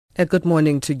Good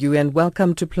morning to you and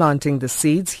welcome to Planting the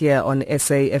Seeds here on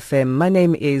SAfm. My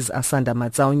name is Asanda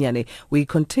Matsaunyane. We're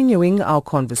continuing our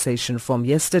conversation from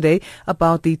yesterday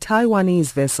about the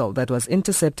Taiwanese vessel that was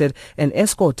intercepted and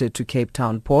escorted to Cape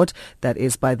Town port, that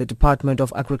is by the Department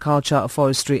of Agriculture,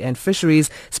 Forestry and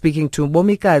Fisheries, speaking to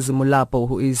Momikazi Mulapo,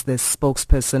 who is the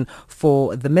spokesperson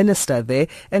for the minister there,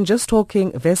 and just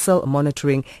talking vessel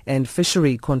monitoring and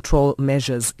fishery control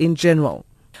measures in general.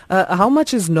 How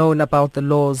much is known about the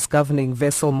laws governing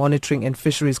vessel monitoring and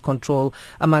fisheries control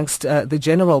amongst the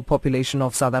general population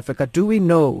of South Africa? Do we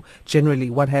know generally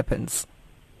what happens?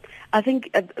 I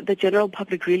think the general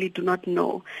public really do not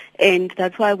know, and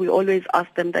that's why we always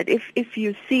ask them that if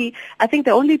you see, I think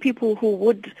the only people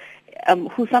who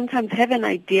sometimes have an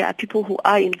idea are people who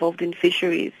are involved in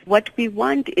fisheries. What we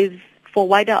want is for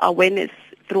wider awareness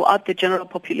throughout the general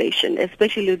population,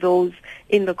 especially those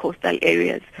in the coastal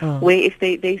areas, where if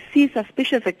they see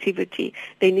suspicious activity,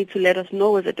 they need to let us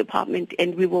know as a department,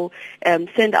 and we will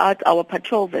send out our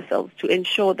patrol vessels to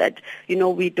ensure that,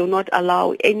 we do not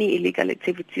allow any illegal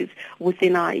activities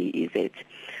within our EEZ.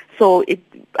 So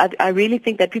I really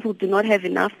think that people do not have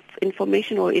enough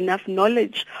information or enough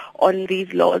knowledge on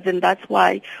these laws, and that's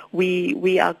why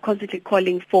we are constantly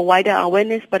calling for wider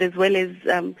awareness, but as well as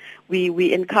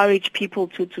we encourage people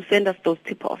to send us those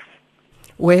tip-offs.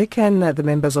 Where can the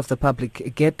members of the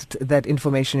public get that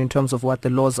information in terms of what the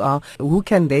laws are? Who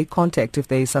can they contact if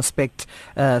they suspect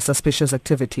suspicious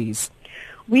activities?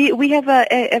 We have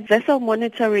a vessel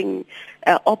monitoring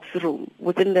ops room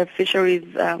within the fisheries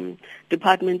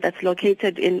department that's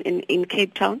located in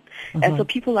Cape Town. So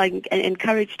people are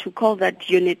encouraged to call that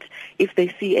unit if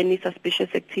they see any suspicious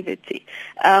activity.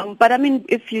 But I mean,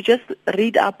 if you just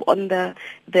read up on the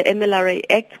MLRA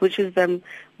Act, which is the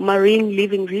Marine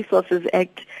Living Resources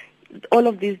Act, all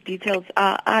of these details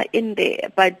are in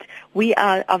there, but we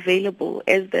are available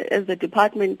as the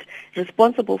department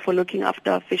responsible for looking after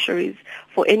our fisheries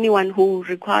for anyone who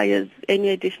requires any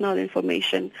additional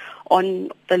information on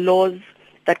the laws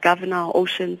that govern our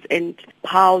oceans and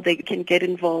how they can get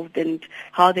involved and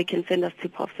how they can send us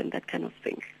tip-offs and that kind of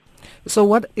thing. So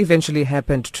what eventually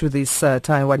happened to this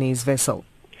Taiwanese vessel?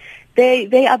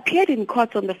 They appeared in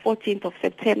court on the 14th of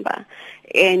September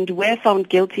and were found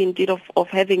guilty indeed of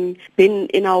having been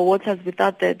in our waters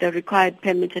without the required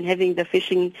permit and having the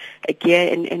fishing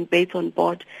gear and bait on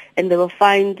board. And they were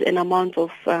fined an amount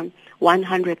of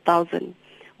 100,000.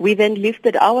 We then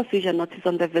lifted our seizure notice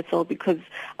on the vessel because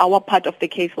our part of the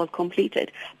case was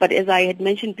completed. But as I had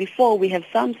mentioned before, we have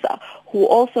SAMSA who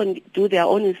also do their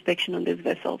own inspection on these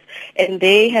vessels. And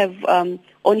they have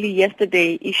only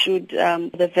yesterday issued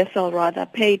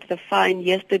paid the fine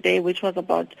yesterday, which was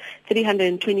about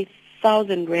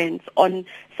 320,000 rands on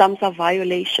SAMSA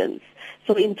violations.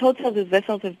 So in total, these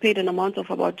vessels have paid an amount of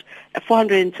about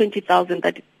 420,000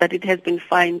 that it has been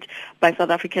fined by South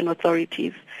African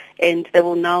authorities, and they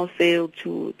will now sail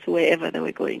to wherever they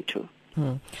were going to.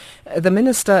 The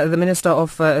minister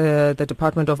of the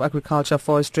Department of Agriculture,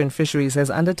 Forestry and Fisheries has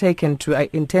undertaken to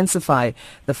intensify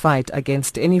the fight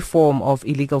against any form of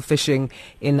illegal fishing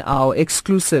in our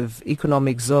exclusive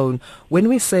economic zone. When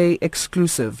we say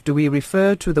exclusive, do we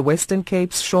refer to the Western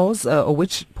Cape's shores, or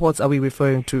which ports are we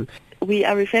referring to? We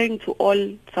are referring to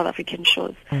all South African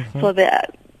shores. So the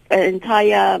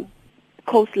entire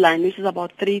coastline, which is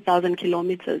about 3,000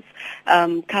 kilometers,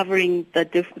 covering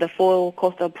the four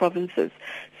coastal provinces.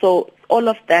 So all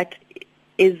of that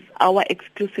is our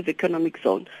exclusive economic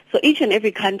zone. So each and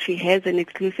every country has an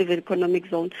exclusive economic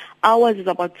zone. Ours is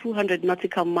about 200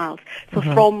 nautical miles. So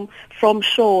from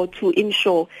shore to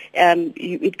inshore,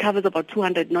 it covers about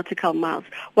 200 nautical miles.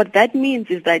 What that means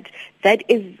is that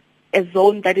is a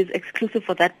zone that is exclusive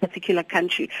for that particular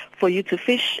country for you to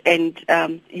fish, and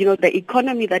the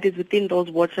economy that is within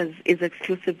those waters is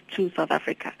exclusive to South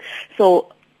Africa.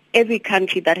 So every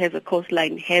country that has a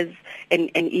coastline has an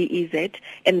EEZ,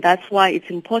 and that's why it's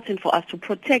important for us to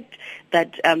protect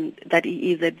that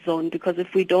EEZ zone, because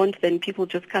if we don't, then people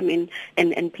just come in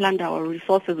and plunder our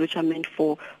resources, which are meant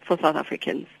for South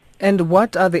Africans. And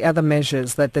what are the other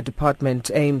measures that the department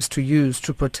aims to use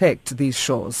to protect these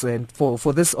shores and for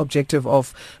this objective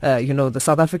of, the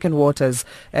South African waters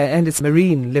and its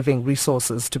marine living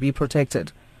resources to be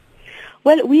protected?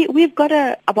 Well, we've got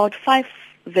about 5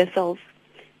 vessels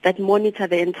that monitor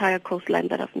the entire coastline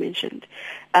that I've mentioned.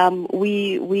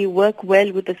 We work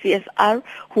well with the CSR,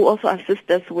 who also assist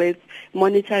us with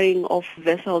monitoring of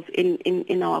vessels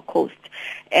in our coast.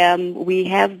 We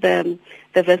have the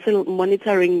vessel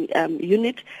monitoring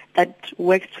unit that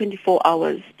works 24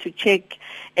 hours to check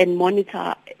and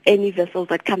monitor any vessels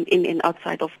that come in and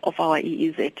outside of our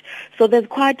EEZ. So there's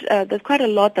quite a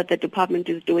lot that the department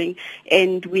is doing,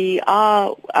 and we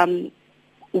are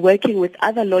working with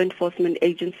other law enforcement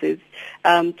agencies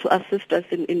to assist us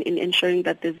in ensuring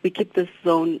that we keep this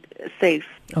zone safe.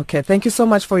 Okay, thank you so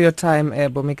much for your time,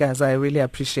 Bomikazi. I really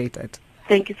appreciate it.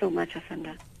 Thank you so much,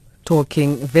 Asanda.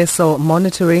 Talking vessel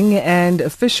monitoring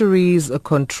and fisheries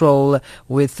control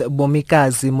with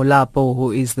Bomikazi Mulapo,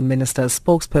 who is the minister's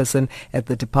spokesperson at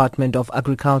the Department of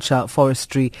Agriculture,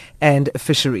 Forestry and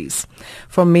Fisheries.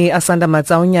 From me, Asanda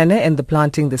Matsaunyane, and the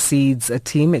Planting the Seeds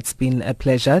team, it's been a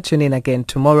pleasure. Tune in again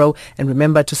tomorrow, and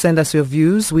remember to send us your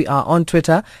views. We are on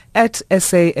Twitter at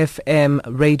SAfm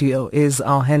Radio is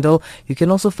our handle. You can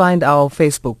also find our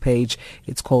Facebook page.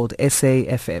 It's called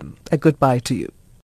SAfm. A goodbye to you.